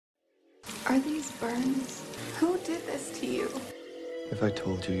Are these burns? Who did this to you? If I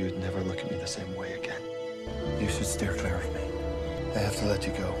told you, you'd never look at me the same way again. You should steer clear of me. I have to let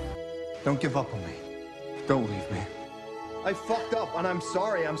you go. Don't give up on me. Don't leave me. I fucked up, and I'm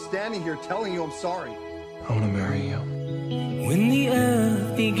sorry. I'm standing here telling you I'm sorry. I want to marry you. When the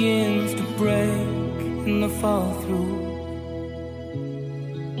earth begins to break and the fall through,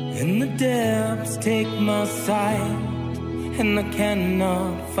 and the depths take my sight, and I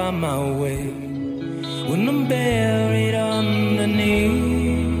cannot find my way, when I'm buried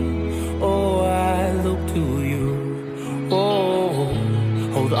underneath, oh, I look to you, oh,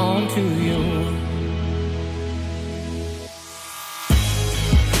 hold on to you.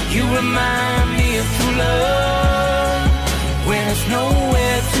 You remind me of true love when it's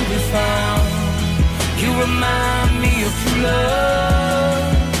nowhere to be found. You remind me of true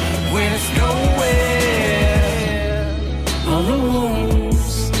love when it's nowhere. All the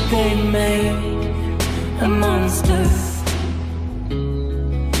wounds they make a monster,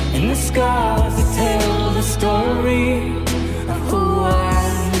 and the scars that tell the story of who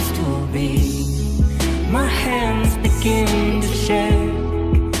I used to be. My hands begin to shake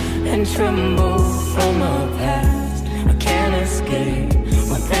and tremble from a past I can't escape.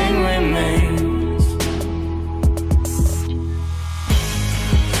 One thing remains.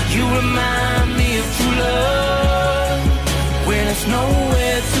 You remind me of true love when it's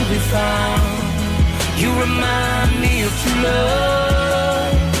nowhere to be found. You remind me of true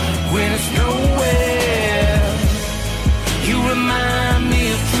love when it's nowhere. You remind me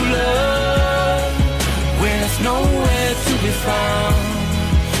of true love when it's nowhere to be found.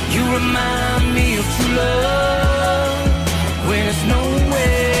 You remind me of true love when it's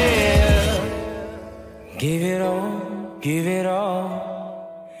nowhere. Give it all, give it all,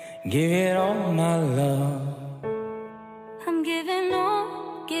 give it all, my love. I'm giving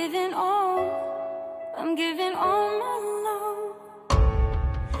all, giving all, I'm giving all my love.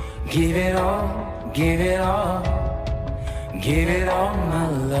 Give it all, give it all, give it all, my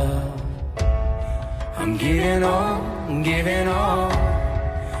love. I'm giving all, giving all,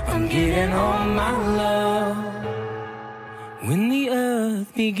 I'm giving all my love. When the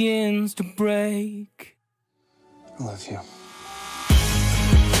earth begins to break, I love you.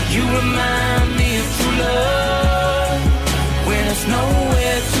 you remind me of true love when it's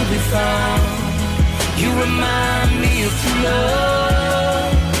nowhere to be found. You remind me of true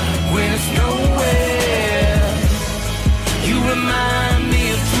love when it's nowhere. You remind